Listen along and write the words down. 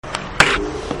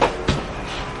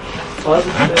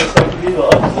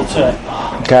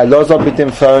Okay, Loz up with them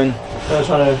phone. I was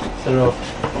trying to set it off.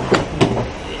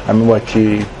 I mean, what,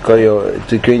 you got your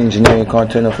degree in engineering, you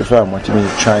can't turn off the phone? What do you mean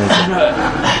you're trying to...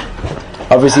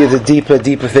 Obviously it's a deeper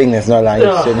thing that's not allowing you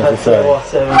to turn off the phone.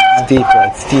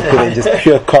 It's deeper than just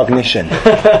pure cognition.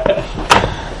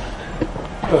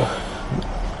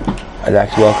 I'd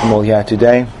like to welcome all here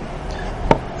today.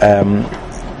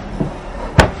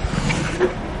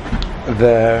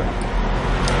 The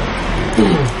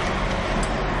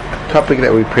topic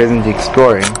that we're presently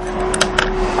exploring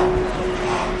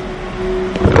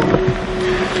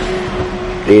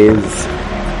is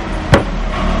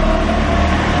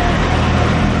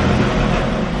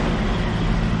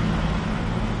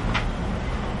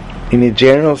in a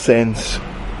general sense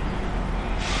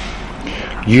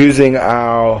using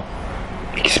our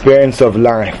experience of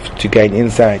life to gain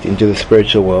insight into the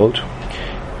spiritual world,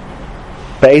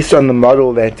 based on the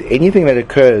model that anything that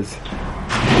occurs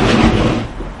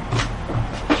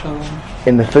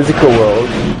in the physical world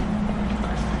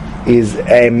is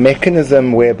a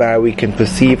mechanism whereby we can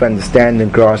perceive, understand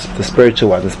and grasp the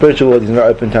spiritual world. The spiritual world is not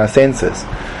open to our senses,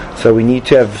 so we need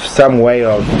to have some way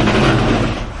of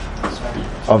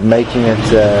making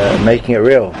it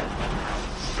real.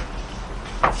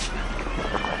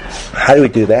 How do we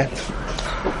do that?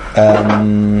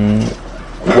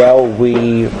 Well,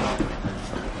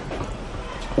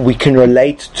 we can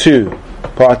relate to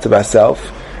parts of ourselves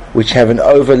which have an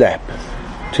overlap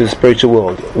to the spiritual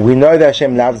world. We know that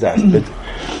Hashem loves us, but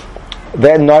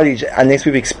that knowledge, unless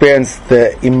we've experienced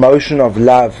the emotion of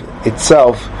love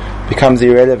itself, becomes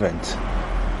irrelevant.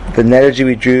 The analogy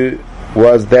we drew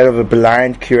was that of a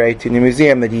blind curator in a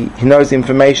museum, that he knows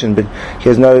information, but he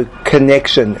has no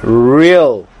connection,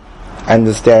 real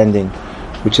understanding,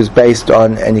 which is based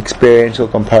on an experiential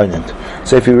component.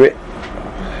 So if you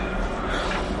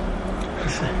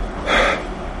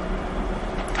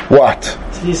what?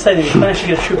 So you say that you can't actually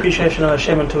get a true appreciation of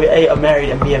Hashem until we A, are married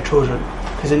and B, have children,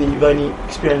 because then you've only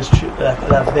experienced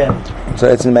love then. So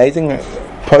it's an amazing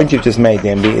point you've just made,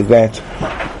 Demby, is that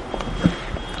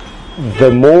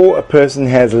the more a person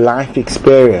has life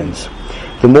experience,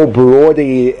 the more broader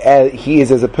he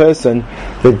is as a person,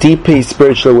 the deeper his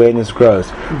spiritual awareness grows,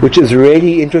 which is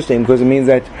really interesting, because it means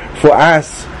that for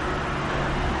us,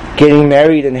 getting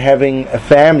married and having a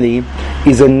family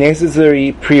is a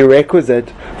necessary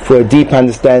prerequisite for a deep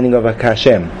understanding of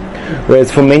Hashem.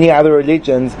 Whereas for many other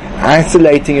religions,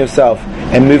 isolating yourself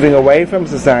and moving away from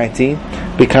society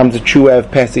becomes a true way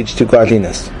of passage to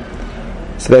godliness.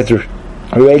 So that's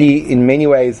really, in many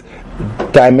ways,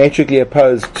 diametrically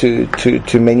opposed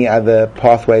to many other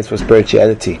pathways for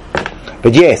spirituality.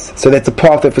 But yes, so that's a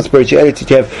pathway for spirituality,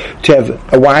 to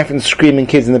have a wife and screaming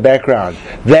kids in the background.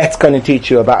 That's going to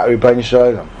teach you about Ribono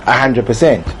Shel Olam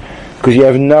 100%, because you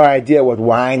have no idea what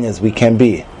whiners we can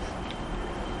be.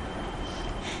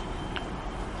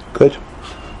 Good.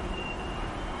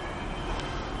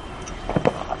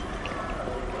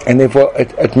 And therefore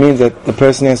it means that the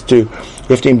person has to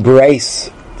embrace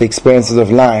the experiences of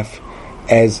life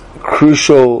as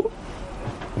crucial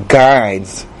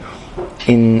guides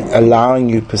in allowing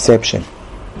you perception.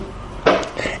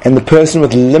 And the person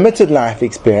with limited life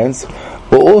experience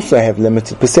will also have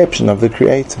limited perception of the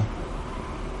Creator.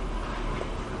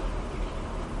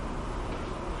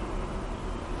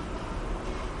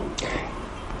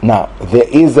 Now, there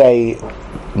is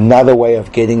another way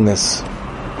of getting this,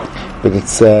 but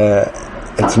it's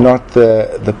not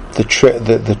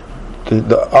the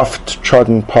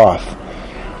oft-trodden path.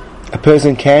 A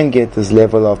person can get this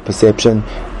level of perception,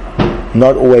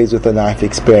 not always with a life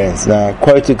experience. Now, I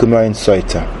quote the Gemara in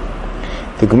Sota.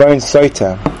 The Gemara in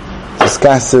Sota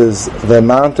discusses the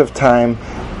amount of time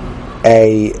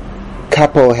a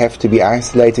couple have to be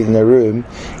isolated in a room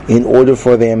in order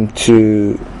for them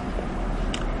to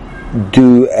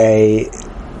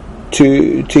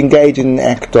engage in an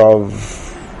act of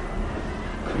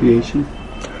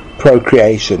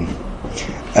procreation.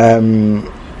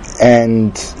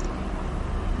 And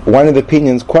one of the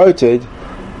opinions quoted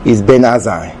is Ben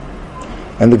Azai,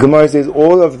 and the Gemara says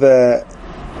all of the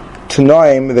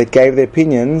Tanoim that gave their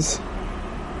opinions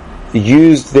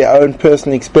used their own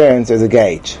personal experience as a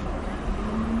gauge.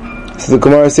 So the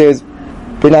Gemara says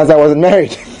Ben Azai wasn't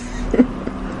married.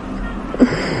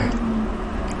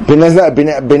 Ben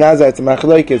Azai, it's a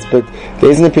machlokes, but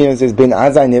there's an opinion that says Ben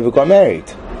Azai never got married.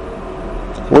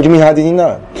 What do you mean, how did he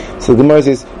know? So the Gemara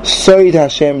says, Soid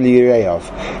Hashem liyireyav.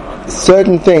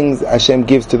 Certain things Hashem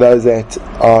gives to those that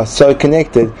are so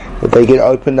connected that they get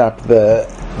opened up the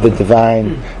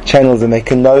divine channels and they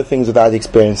can know things without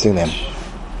experiencing them.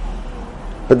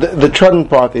 But the trodden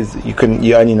path is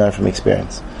you only know from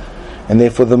experience. And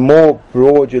therefore, the more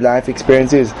broad your life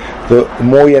experience is, the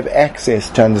more you have access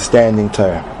to understanding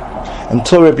Torah.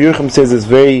 Until Rabbi Yerucham says this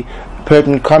very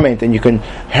pertinent comment, and you can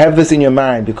have this in your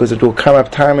mind because it will come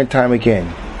up time and time again.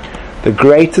 The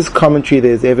greatest commentary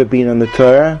there's ever been on the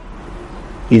Torah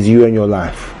is you and your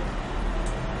life.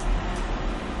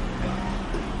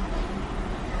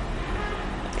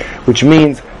 Which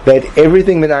means that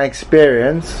everything that I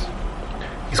experience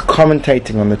is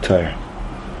commentating on the Torah.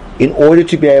 In order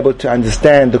to be able to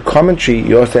understand the commentary,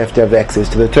 you also have to have access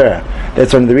to the Torah.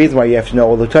 That's one of the reasons why you have to know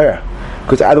all the Torah.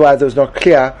 Because otherwise it was not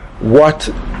clear what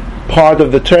part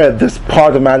of the Torah this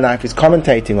part of my life is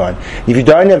commentating on. If you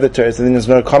don't have the Torah, so then there's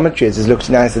no commentary. It just looks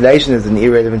in isolation as an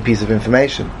irrelevant piece of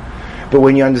information. But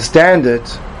when you understand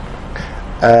it,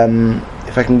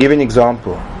 if I can give an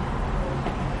example.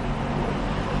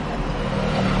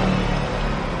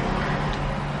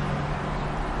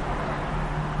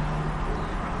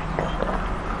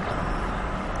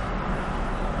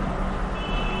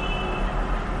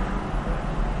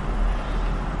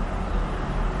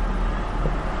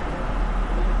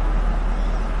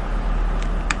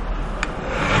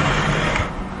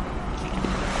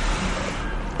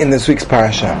 In this week's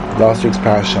parasha, last week's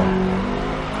parasha,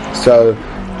 so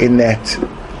in that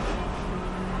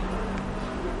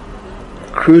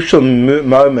crucial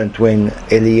moment when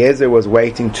Eliezer was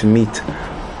waiting to meet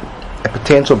a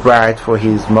potential bride for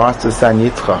his master's son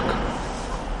Yitzchak,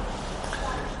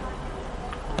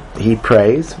 he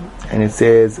prays, and it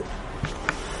says,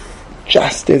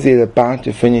 just as he's about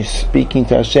to finish speaking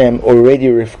to Hashem, already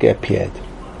Rivka appeared,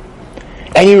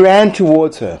 and he ran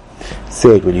towards her,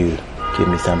 said, "Will you give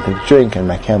me something to drink and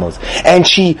my camels?" And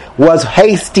she was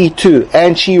hasty too,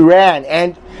 and she ran,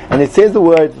 and it says the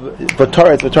word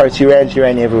V'toretz, she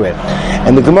ran everywhere.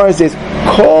 And the Gemara says,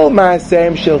 Kol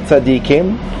ma'asem shel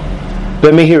tzadikim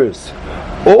b'mehirus.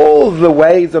 All the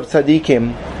ways of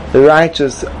tzadikim, the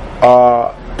righteous,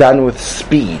 are done with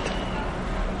speed.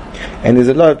 And there's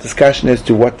a lot of discussion as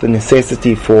to what the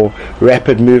necessity for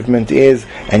rapid movement is,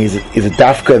 and is it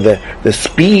dafka the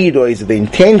speed, or is it the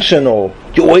intention, or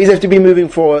you always have to be moving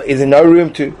forward? Is there no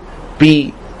room to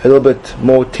be a little bit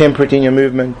more temperate in your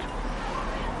movement?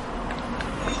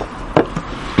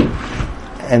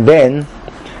 And then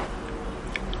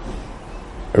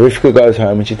Rivka goes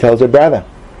home and she tells her brother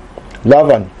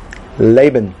Laban,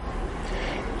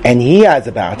 and he hears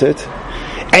about it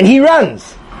and he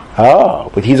runs. Oh,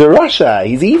 but he's a Rasha,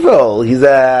 he's evil, he's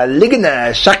a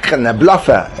ligana, shakran, a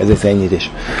bluffer, as they say in Yiddish.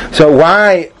 So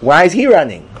why is he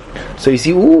running? So you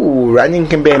see, running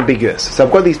can be ambiguous. So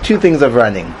I've got these two things of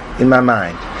running in my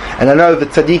mind. And I know that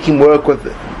tzaddikim work with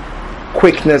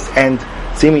quickness, and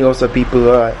seemingly also people who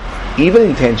are evil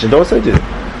intentioned also do.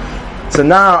 So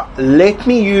now, let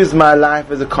me use my life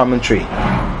as a commentary.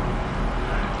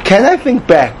 Can I think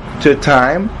back to a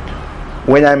time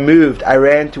when I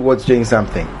ran towards doing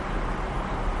something?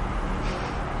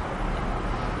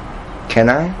 Can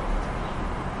I?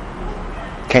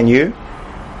 Can you?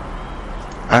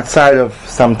 Outside of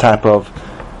some type of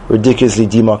ridiculously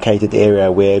demarcated area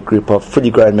where a group of fully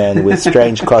grown men with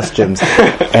strange costumes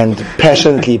and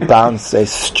passionately bounce a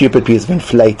stupid piece of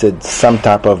inflated some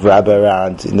type of rubber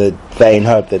around in the vain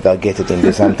hope that they'll get it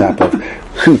into some type of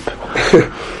hoop.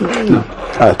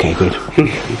 Okay, good.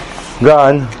 Go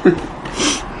on.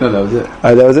 No, that was it.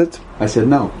 Oh, that was it? I said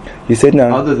no. You said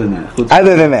no? Other than that.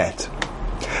 Other than that.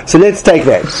 So let's take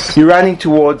that. You're running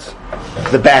towards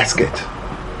the basket.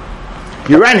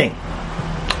 You're running.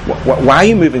 Why are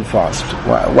you moving fast?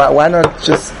 Why not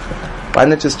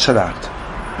just chill out?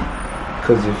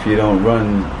 Because if you don't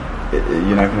run,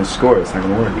 you're not going to score. It's not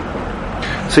going to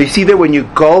work. So you see that when you're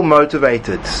goal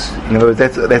motivated, in other words,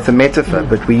 that's a metaphor,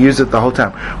 but we use it the whole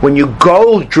time. When you're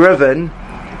goal driven,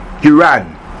 you run,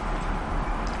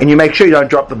 and you make sure you don't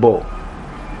drop the ball.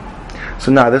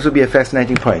 So now this would be a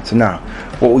fascinating point. So now,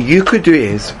 what you could do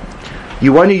is,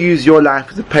 you want to use your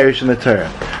life as a parish in the Torah.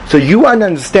 So you want to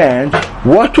understand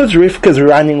what was Rivka's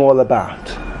running all about.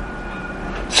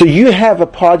 So you have a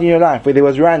part in your life where there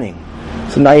was running.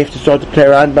 So now you have to start to play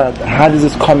around about how does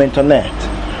this comment on that?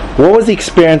 What was the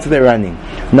experience of their running?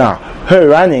 Now, her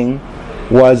running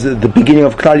was the beginning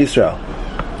of Klal Yisrael.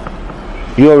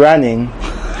 Your running,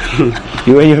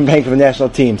 you weren't even playing for the national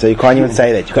team, so you can't even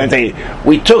say that. You can't say,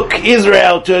 we took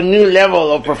Israel to a new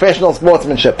level of professional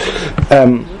sportsmanship.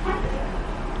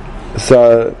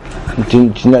 So,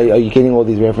 do you know, are you getting all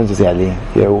these references, Ali?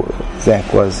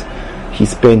 Zach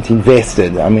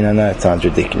invested, I mean, I know it sounds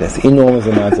ridiculous, enormous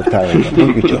amounts of time.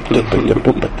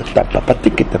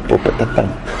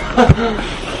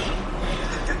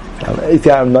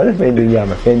 I'm not offending you,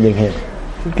 I'm offending him.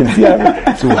 You can see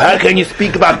so how can you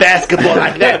speak about basketball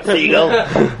like that, Siegel?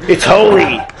 It's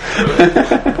holy.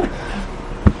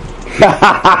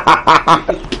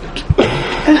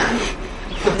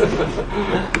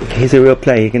 He's a real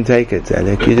player. You can take it,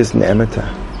 Alec. You're just an amateur.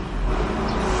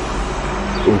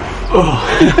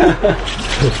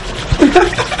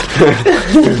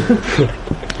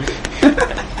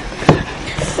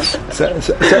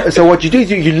 So what you do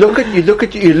is you look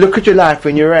at your life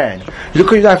when you ran. You look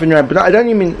at your life when you ran. But I don't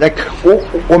even mean like,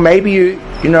 or maybe you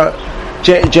know,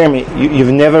 Jeremy,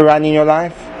 you've never run in your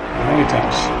life. Many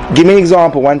times. Give me an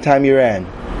example. One time you ran.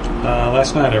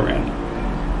 Last night I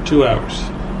ran 2 hours.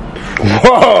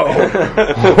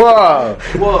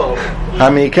 Whoa. How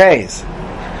many Ks?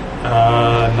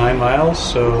 9 miles,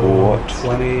 so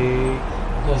 20.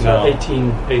 That's No. 18.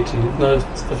 No,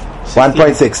 it's the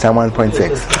 1.6 time 1.6.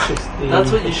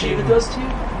 That's what Yeshiva does to you?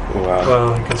 Wow,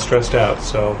 Well, I get stressed out,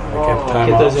 so I get time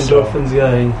Get off. those so endorphins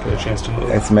going. get a chance to move.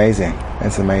 that's amazing.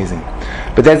 That's amazing.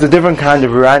 But there's a different kind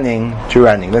of running to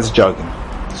running. That's jogging.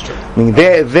 That's true. I mean,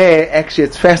 there actually,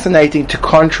 it's fascinating to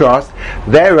contrast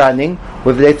their running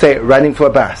with, let's say, running for a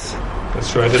bus.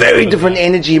 That's true. I did Very that. different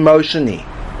energy emotionally.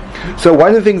 So one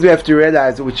of the things we have to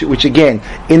realize, which again,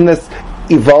 in this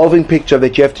evolving picture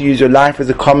that you have to use your life as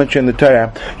a commentary on the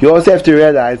Torah, you also have to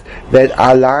realize that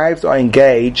our lives are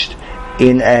engaged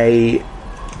in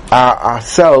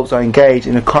ourselves are engaged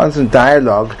in a constant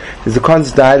dialogue. There's a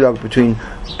constant dialogue between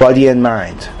body and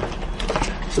mind.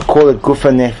 So call it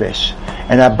Gufa Nefesh.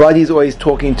 And our body is always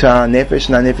talking to our Nefesh,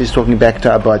 and our Nefesh is talking back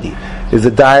to our body. There's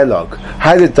a dialogue.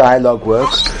 How does dialogue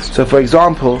work? So for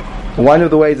example, one of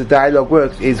the ways the dialogue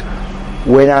works is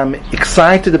when I'm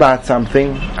excited about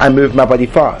something, I move my body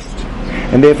fast.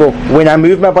 And therefore, when I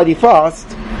move my body fast,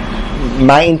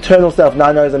 my internal self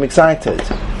now knows I'm excited.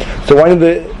 So one of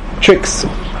the tricks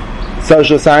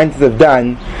social scientists have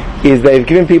done is they've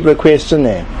given people a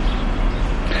questionnaire.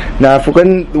 Now I've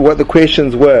forgotten what the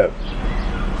questions were.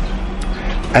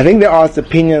 I think they asked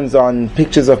opinions on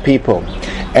pictures of people.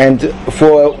 And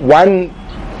for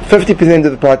 50%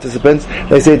 of the participants,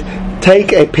 they said,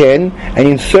 take a pen and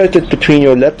insert it between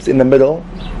your lips in the middle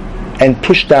and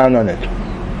push down on it.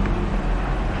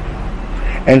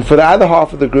 And for the other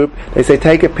half of the group, they say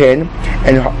take a pen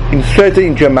and insert it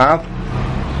into your mouth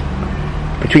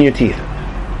between your teeth.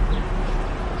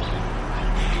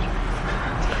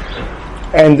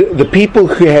 And the people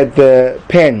who had the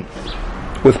pen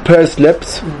with pursed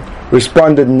lips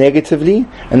responded negatively,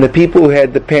 and the people who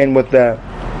had the pen with the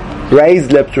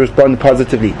raised lips responded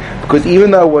positively. Because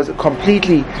even though it was a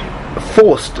completely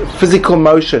forced physical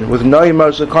motion with no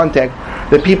emotional contact,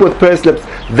 the people with pursed lips,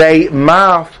 their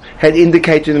mouth had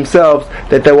indicated to themselves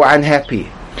that they were unhappy.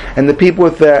 And the people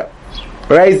with the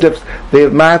raised lips, their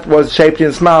mouth was shaped in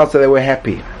a smile, so they were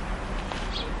happy.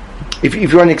 If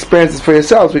you want to experience this for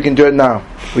yourselves, we can do it now.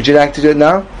 Would you like to do it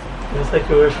now? I'll take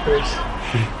your word for it.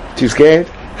 Too scared?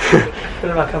 Put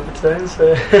in my comfort zone,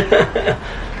 so.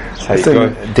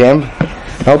 Listen, damn,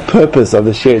 the whole purpose of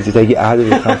the show is to take you out of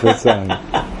your comfort zone.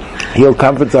 Your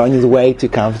comfort zone is way too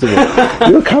comfortable.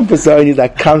 Your comfort zone is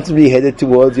like comfortably headed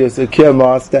towards your secure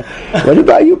master. What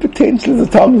about your potential as a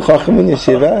Talmid Chacham in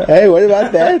Yeshiva? Hey, what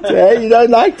about that? Hey, you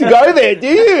don't like to go there, do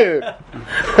you?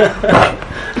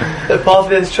 The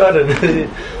path is trodden.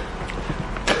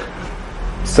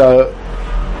 So,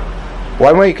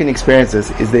 one way you can experience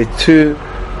this is there are two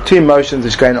emotions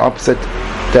which go in opposite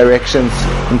directions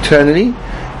internally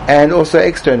and also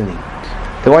externally.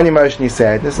 The one emotion is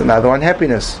sadness, another one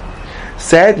happiness.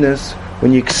 Sadness,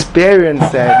 when you experience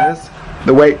sadness,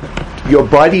 the way your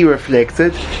body reflects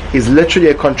it is literally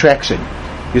a contraction.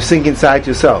 You sink inside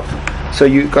yourself. So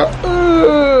you go,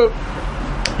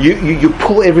 you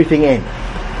pull everything in.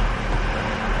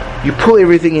 You pull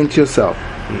everything into yourself.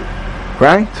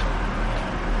 Right?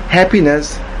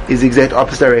 Happiness is the exact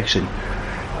opposite direction.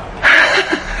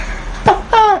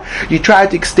 You try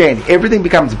to extend. Everything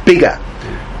becomes bigger.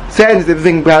 Sadness,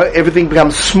 everything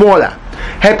becomes smaller.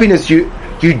 Happiness, you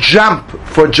jump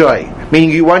for joy. Meaning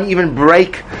you won't even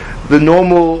break the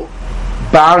normal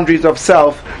boundaries of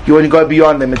self. You want to go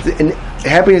beyond them.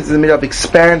 Happiness is in the middle of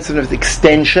expansion, of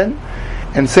extension.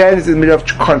 And sadness is in the middle of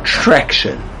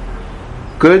contraction.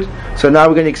 Good? So now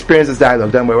we're going to experience this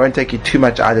dialogue. Don't worry, it won't take you too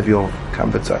much out of your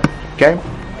comfort zone. Okay?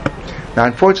 Now,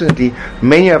 unfortunately,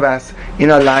 many of us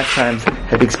in our lifetimes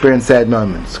have experienced sad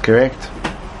moments, correct?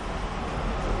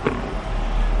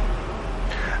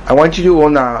 I want you to all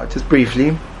now, just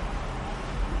briefly,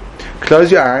 close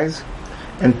your eyes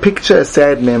and picture a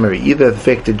sad memory, either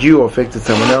affected you or affected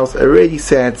someone else, a really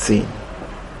sad scene.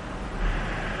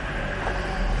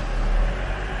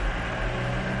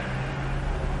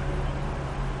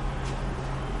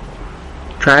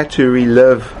 Try to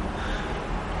relive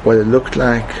what it looked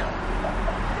like,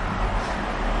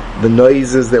 the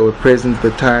noises that were present at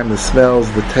the time, the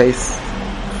smells, the tastes,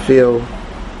 feel.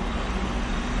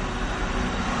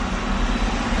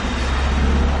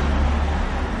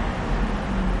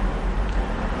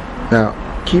 Now,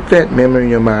 keep that memory in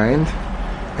your mind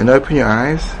and open your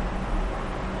eyes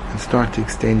and start to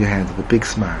extend your hands with a big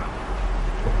smile.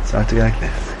 Start to go like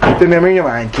this. Keep the memory in your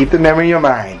mind, keep the memory in your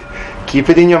mind, keep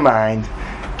it in your mind,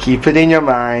 keep it in your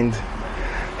mind.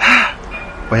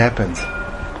 What happens?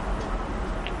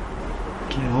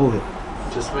 Can you hold it?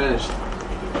 Just finished.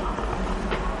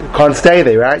 You can't stay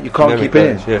there, right? You can't keep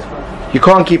it in. Yes. You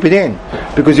can't keep it in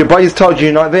because your body's told you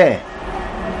you're not there.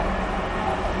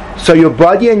 So your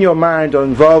body and your mind are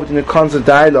involved in a constant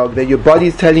dialogue that your body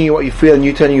is telling you what you feel and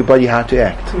you're telling your body how to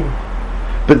act.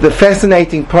 But the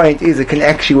fascinating point is it can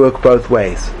actually work both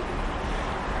ways.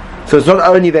 So it's not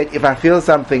only that if I feel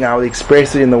something I will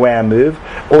express it in the way I move,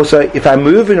 also if I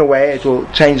move in a way it will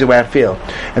change the way I feel.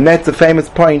 And that's the famous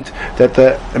point that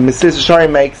the Mesilas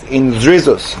Yesharim makes in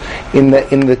Zrizus, in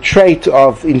the trait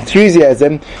of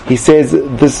enthusiasm. He says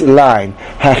this line,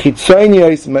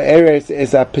 Hachitzonios ma'eres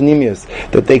es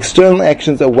ha'panimios, that the external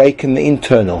actions awaken the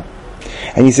internal.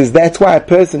 And he says that's why a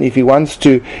person, if he wants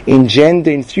to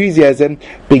engender enthusiasm,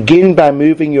 begin by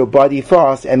moving your body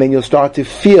fast, and then you'll start to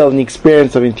feel an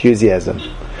experience of enthusiasm.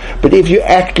 But if you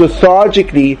act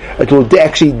lethargically, it will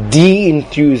actually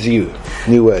de-enthuse you,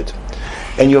 new word,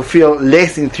 and you'll feel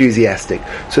less enthusiastic.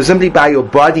 So simply by your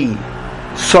body,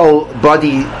 soul,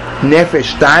 body,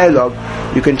 nefesh dialogue,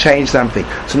 you can change something.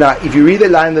 So now, if you read the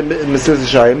line in the Mesilas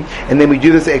Yesharim, and then we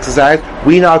do this exercise,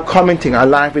 we now commenting. Our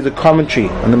life is a commentary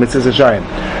on the Mesilas Yesharim.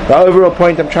 The overall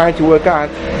point I'm trying to work out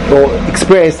or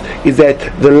express is that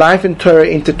the life and Torah are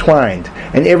intertwined,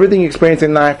 and everything you experience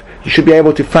in life, you should be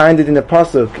able to find it in a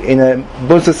pasuk, in a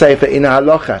Musa Sefer, in a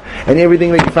halacha, and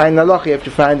everything that you find in halacha, you have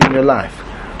to find in your life.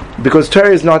 Because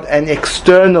Torah is not an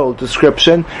external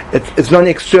description, it's not an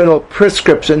external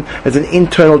prescription, it's an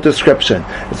internal description.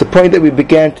 It's the point that we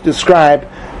began to describe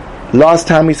last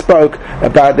time we spoke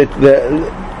about that the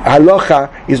halacha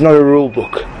is not a rule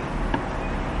book.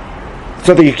 It's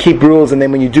not that you keep rules and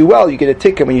then when you do well you get a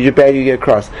tick and when you do bad you get a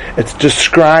cross. It's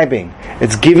describing,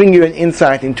 it's giving you an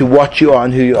insight into what you are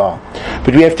and who you are.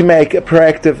 But we have to make a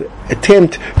proactive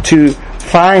attempt to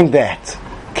find that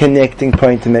connecting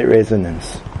point and that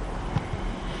resonance.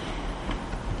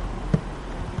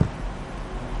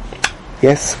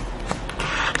 Yes?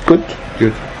 Good?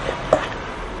 Good.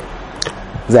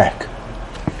 Zach?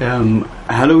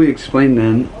 How do we explain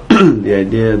then the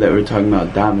idea that we're talking about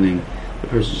davening? The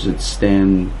person should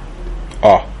stand.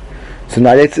 Oh. So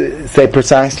now let's say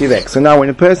precisely that. So now when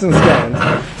a person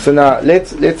stands, so now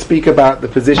let's speak about the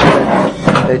position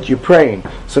that you're praying.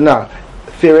 So now,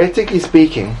 theoretically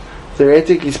speaking,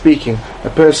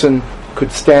 a person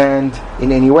could stand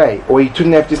in any way, or he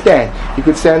shouldn't have to stand. He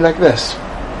could stand like this.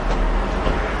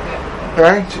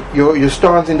 Right? Your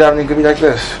stance in davening could be like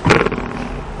this.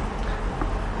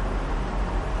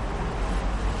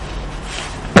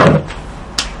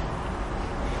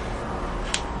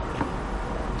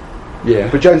 Yeah.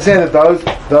 But you understand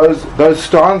that those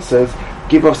stances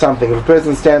give off something. If a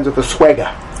person stands with a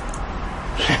swagger,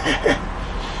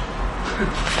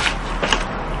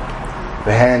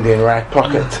 the hand in right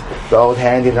pocket, the old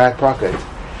hand in right pocket.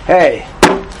 Hey,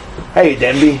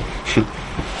 Denby.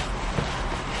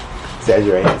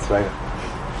 Exaggerating, swagger.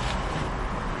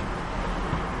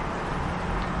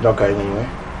 Not going anywhere.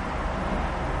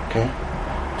 Okay.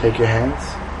 Take your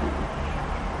hands.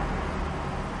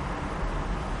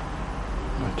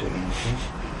 Not doing anything.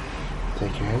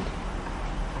 Take your head.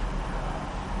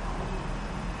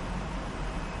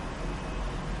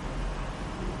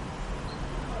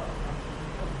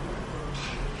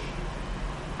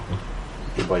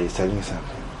 Your body's telling you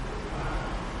something.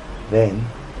 Then,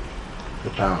 the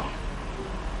power.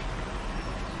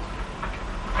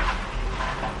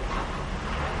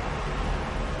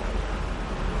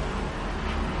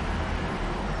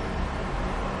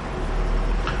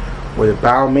 What a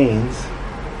bow means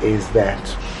is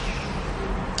that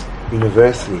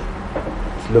universally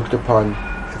it's looked upon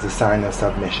as a sign of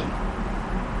submission.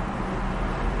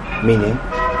 Meaning,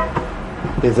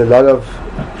 there's a lot of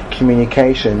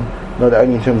communication, not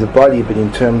only in terms of body, but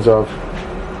in terms of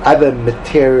other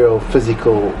material,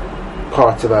 physical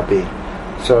parts of our being.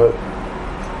 So,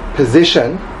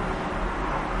 position,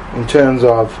 in terms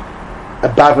of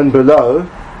above and below,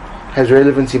 has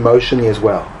relevance emotionally as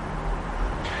well.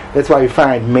 That's why we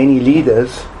find many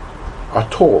leaders are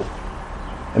tall.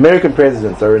 American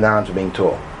presidents are renowned for being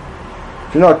tall.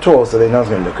 If you're not tall, so they're not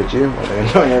going to look at you, or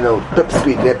they're going to know a little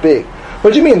pipsqueak that big.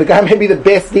 What do you mean? The guy may be the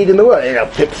best lead in the world.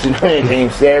 Pips and comes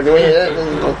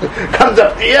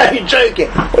up. Yeah, you're joking.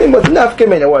 Well, he must enough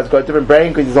come in. He's got a different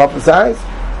brain because he's half the size.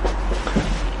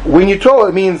 When you troll,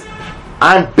 it means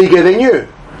I'm bigger than you.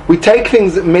 We take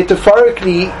things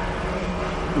metaphorically,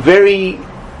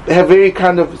 have very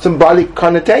kind of symbolic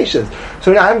connotations.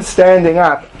 So when I'm standing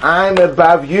up, I'm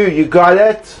above you. You got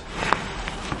it?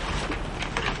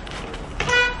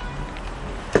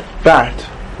 But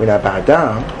when I bow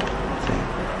down,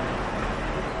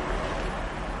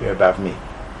 you're above me.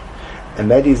 And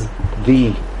that is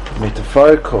the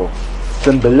metaphorical,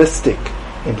 symbolistic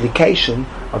implication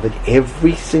of that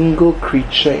every single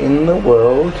creature in the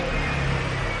world,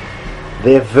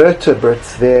 their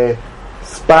vertebrates, their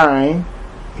spine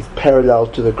is parallel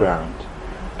to the ground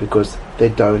because they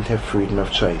don't have freedom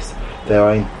of choice. They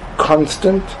are in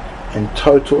constant and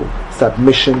total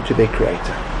submission to their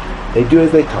Creator. They do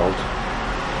as they're told.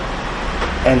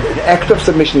 And the act of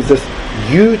submission is this: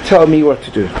 you tell me what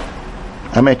to do.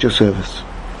 I'm at your service.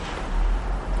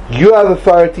 You are the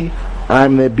authority,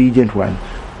 I'm the obedient one.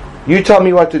 You tell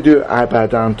me what to do, I bow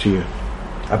down to you.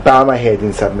 I bow my head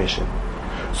in submission.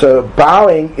 So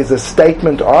bowing is a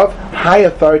statement of high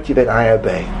authority that I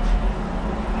obey,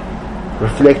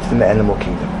 reflected in the animal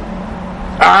kingdom.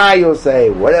 You'll say,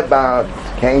 what about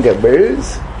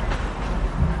kangaroos?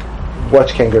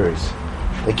 Watch kangaroos.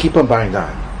 They keep on bowing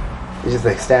down. It's just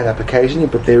they stand up occasionally,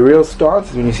 but their real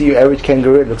stance is when you see your average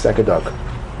kangaroo, it looks like a dog.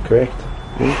 Correct?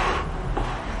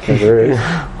 Kangaroos.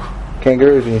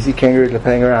 Kangaroos, when you see kangaroos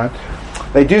playing around,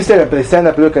 they do stand up, but they stand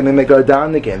up, look, and then they go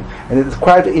down again. And it's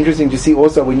quite interesting to see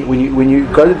also when you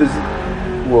go to the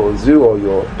zoo or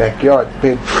your backyard.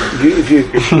 If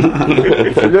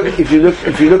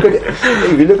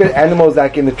you look at animals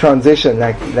like in the transition,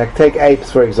 like take apes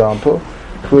for example,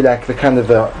 who are like the kind of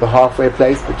the halfway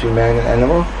place between man and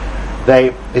animal.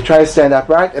 They try to stand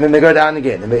upright and then they go down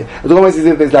again, and it's almost as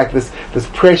if there's like this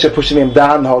pressure pushing them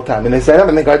down the whole time. And they stand up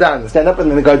and they go down, they stand up and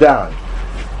then they go down.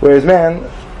 Whereas man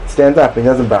stands up and he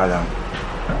doesn't bow down.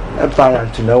 Not bow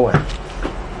down to no one.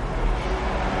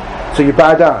 So you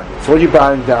bow down. So what are you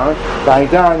bowing down? Bowing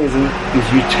down is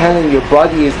you telling your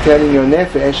body, is telling your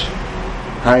nefesh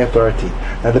high authority.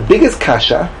 Now the biggest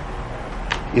kasha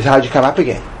is how do you come up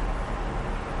again?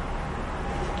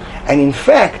 And in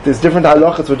fact, there's different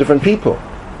halachas for different people.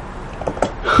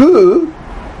 Who,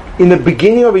 in the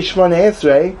beginning of Shemona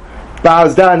Esrei,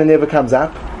 bows down and never comes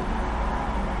up?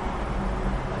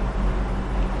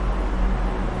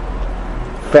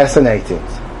 Fascinating.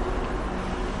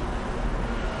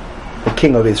 The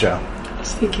king of Israel. I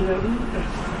was thinking of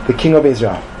The king of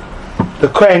Israel. The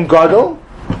Kohen Gadol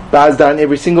bows down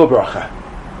every single bracha.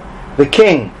 The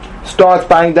king starts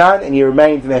bowing down and he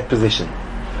remains in that position.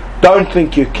 Don't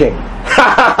think you're king.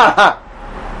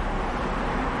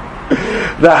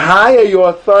 The higher your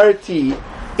authority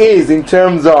is in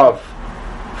terms of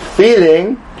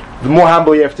feeling, the more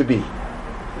humble you have to be.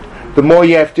 The more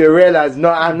you have to realize,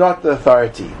 no, I'm not the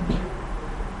authority.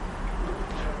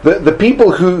 The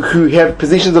people who have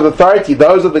positions of authority,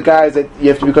 those are the guys that you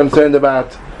have to be concerned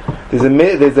about.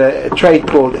 There's a trait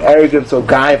called arrogance or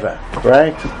gaiva,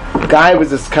 right? Gaiva is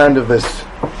this kind of this,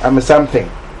 I'm a something.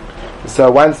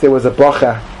 So once there was a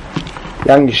bocha,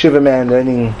 young yeshiva man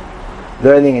learning,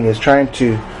 and he was trying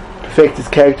to perfect his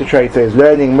character trait. So he was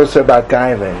learning Musa about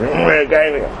gaiva.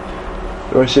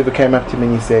 The Rosh Yeshiva came up to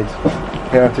him and said,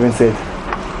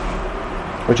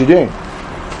 "What you doing?"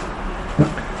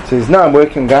 So he says, "No, I'm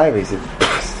working on gaiva." He said,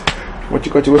 "What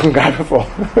you got to work on gaiva for?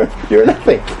 You're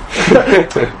nothing.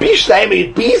 Be shamey,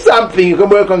 be something. You can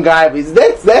work on gaiva." He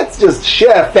says, that's just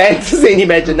sheer fantasy and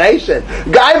imagination.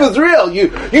 Gaiva's real.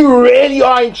 You really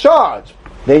are in charge.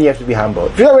 Then you have to be humble.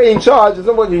 If you're not really in charge, it's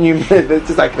not what you mean. It's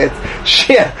just like that's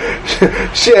sheer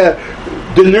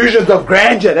delusions of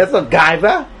grandeur. That's not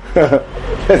gaiva.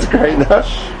 That's great enough.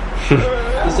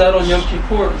 Is that on Yom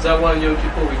Kippur? Is that why on Yom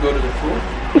Kippur we go to the floor?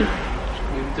 We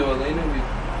do Elena?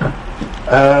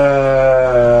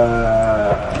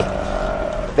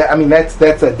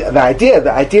 That's the idea.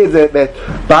 The idea is that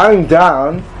bowing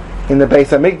down in the Beis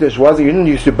Hamikdash was you didn't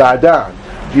used to bow down.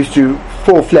 You used to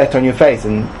fall flat on your face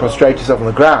and prostrate yourself on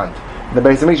the ground. In the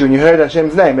Beis Hamikdash, when you heard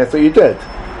Hashem's name, that's what you did.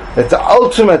 That's the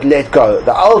ultimate let go,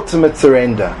 the ultimate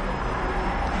surrender.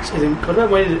 So then, what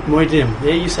about Moedim?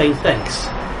 There you're saying thanks.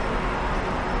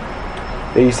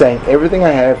 There you're saying everything I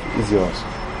have is yours.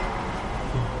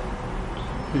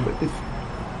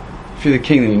 If you're the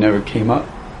king, then you never came up.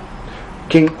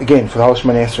 King again for the whole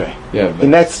Shemona Esrei. Yeah, but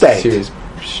in that state, serious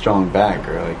strong back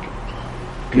or like.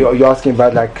 You're asking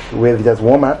about like where he does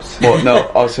warm ups. Well, no.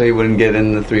 Also, he wouldn't get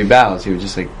in the 3 bows. He would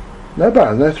just like No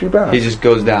bounds, no 3 bounds. He just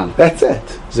goes down. That's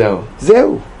it. So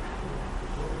Zeu.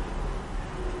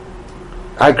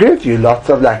 I agree with you. Lots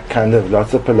of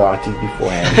Pilates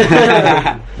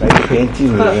beforehand. Like 20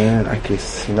 million, like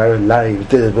this, live,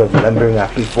 did a bit of lumbering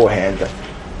up beforehand, like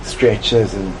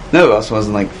stretches and no, it also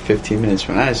wasn't like 15 minutes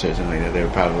from Nice or something like that. They were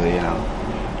probably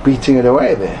beating it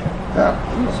away there. Yeah.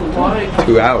 So why?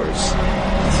 2 hours.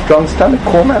 Strong stomach,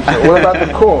 core man. All about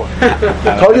the core.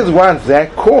 I told you this once,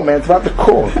 Zach. Core man, it's about the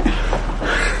core.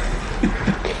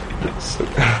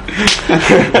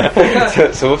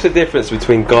 So what's the difference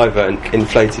between Gaiva and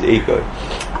inflated ego?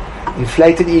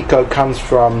 Inflated ego comes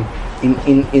from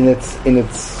in its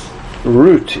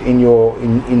root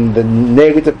in the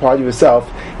negative part of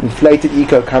yourself. Inflated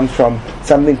ego comes from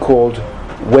something called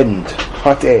wind,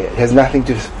 hot air. It has nothing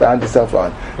to found yourself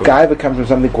on. Gaiva comes from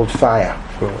something called fire.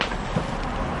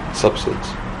 Substance.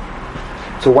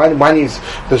 So one is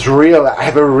this real.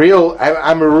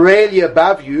 I'm really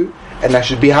above you, and I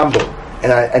should be humble.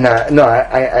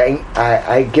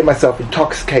 I get myself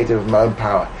intoxicated with my own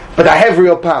power. But I have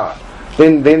real power.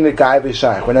 Then the Gaiva is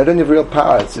shy. When I don't have real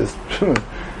power, it's just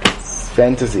it's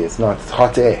fantasy. It's not. It's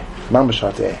hot air. Mamash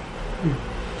hot air.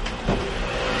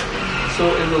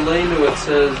 So in the Leinu it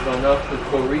says Vanach the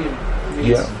Korim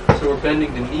means so we're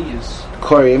bending the knees.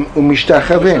 Korim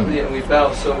umishtachavim. And we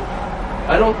bow. So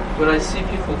when I see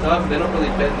people talk, they don't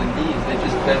really bend the knees, they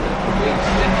just bend the wings.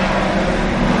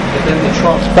 They bend the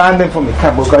trunk. Find them for me.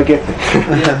 Come, we'll go get them.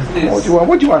 Yeah, please.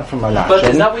 What do you want from my life? But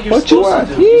is that what you're what supposed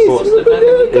to do? Yes. You're supposed to bend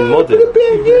the In modern.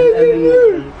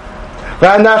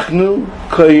 V'anachnu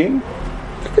koyim.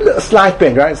 A slight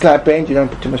bend, right? Slight bend. You don't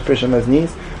put too much pressure on those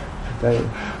knees. We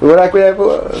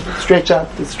stretch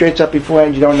up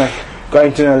beforehand. You don't go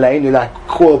into a lane. You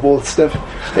core ball stuff.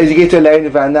 As you get to a lane,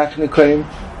 v'anachnu koyim.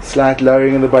 Slight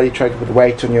lowering of the body. Try to put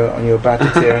weight on your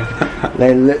buttocks there.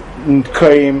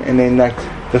 Koyim, and then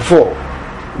the fall.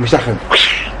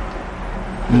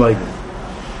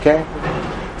 Okay?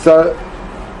 So,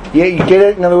 yeah, you get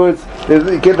it? In other words,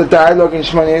 you get the dialogue in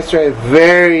Shemona Esrei,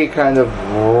 very kind of.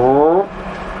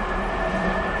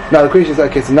 Now the question is,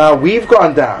 okay, so now we've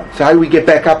gone down, so how do we get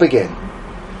back up again?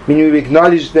 Meaning we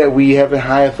acknowledge that we have a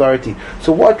high authority.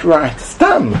 So what right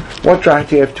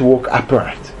do you have to walk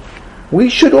upright? We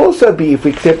should also be, if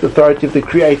we accept the authority of the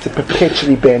Creator,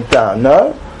 perpetually bent down,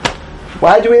 no?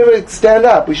 Why do we ever stand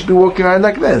up? We should be walking around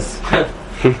like this.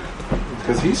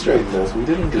 Because He straightened us. We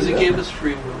didn't do that. Because He gave us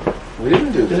free will. We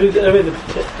didn't do that.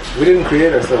 We didn't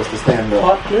create ourselves to stand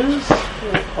up. Partners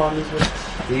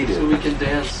with He did. So we can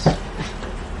dance.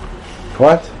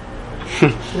 What?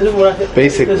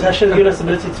 Basically. Because Hashem has given us the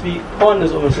ability to be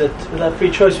partners almost. That with that free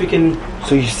choice we can.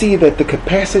 So you see that the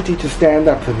capacity to stand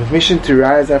up, the permission to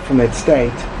rise up from that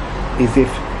state, is if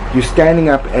you're standing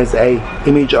up as a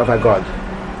image of a God.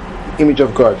 Image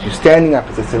of God. You're standing up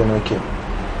as a Tzelem Elokim.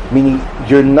 Meaning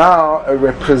you're now a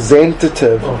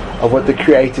representative of what the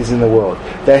Creator is in the world.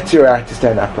 That's your right to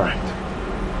stand upright.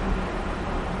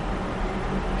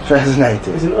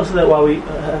 Fascinating. Isn't also that why we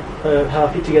have our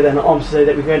feet together and our arms to say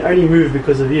that we can only move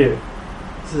because of you?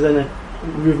 This is then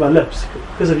move my lips.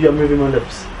 Because of you I'm moving my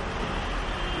lips.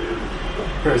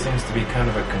 Prayer seems to be kind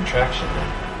of a contraction.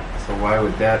 So why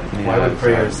would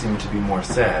prayer seem to be more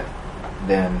sad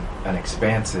than an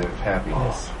expansive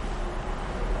happiness?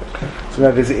 So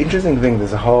now there's an interesting thing.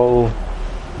 There's a whole...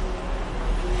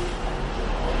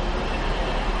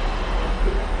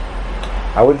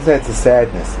 I wouldn't say it's a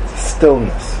sadness. It's a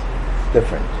stillness. It's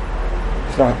different.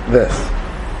 It's not this.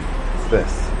 It's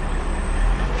this.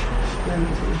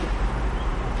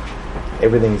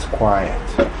 Everything is quiet.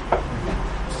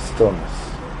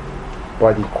 Stillness.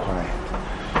 Body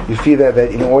quiet. You feel that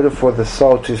in order for the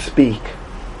soul to speak,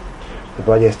 the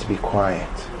body has to be quiet.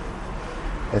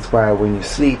 That's why when you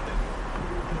sleep,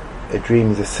 a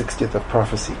dream is a 60th of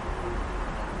prophecy.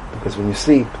 Because when you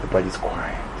sleep, the body's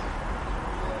quiet.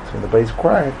 So when the body's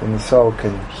quiet, then the soul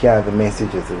can hear the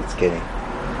messages that it's getting.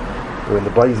 But when the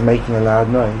body's making a loud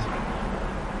noise,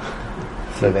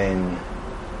 so then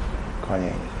can't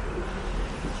hear anything.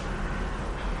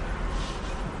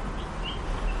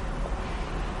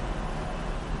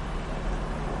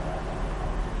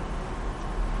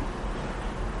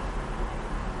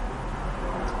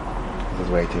 This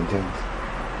is way too intense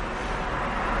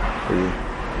for you.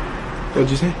 What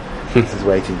did you say? This is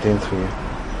way too intense for you.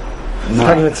 It's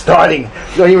not even starting.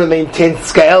 It's not even the intense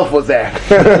scale for Zach.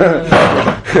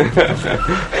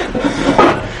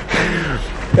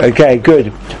 Okay,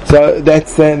 good. So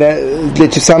that's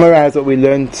to summarize what we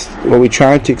learned, what we're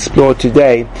trying to explore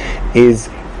today is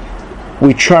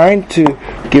we're trying to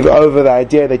give over the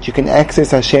idea that you can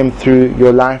access Hashem through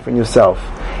your life and yourself.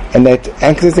 and that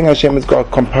accessing Hashem has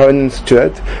got components to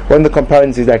it. One of the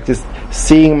components is like just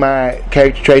seeing my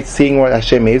character traits, seeing what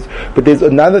Hashem is. But there's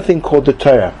another thing called the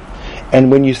Torah. And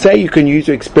when you say you can use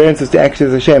your experiences to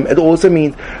access Hashem, it also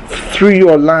means through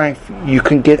your life you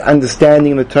can get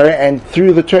understanding in the Torah, and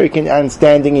through the Torah you can get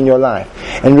understanding in your life.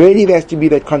 And really there has to be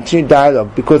that continued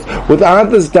dialogue, because without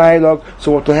this dialogue,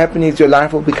 so what will happen is your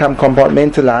life will become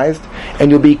compartmentalized, and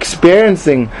you'll be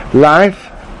experiencing life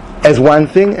as one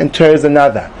thing and Torah as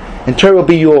another. And Torah will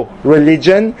be your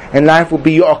religion, and life will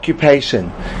be your occupation.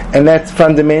 And that's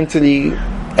fundamentally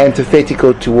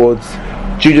antithetical towards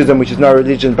Judaism, which is not a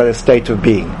religion but a state of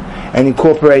being, and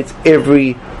incorporates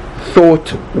every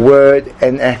thought, word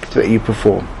and act that you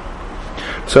perform.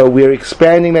 So we're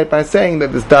expanding that by saying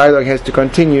that this dialogue has to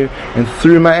continue, and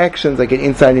through my actions I get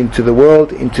insight into the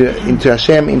world, into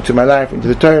Hashem, into my life, into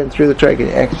the Torah, and through the Torah I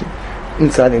get action,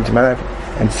 insight into my life,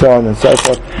 and so on and so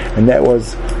forth. And that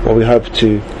was what we hope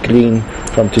to glean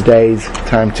from today's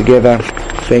time together.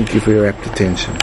 Thank you for your apt attention.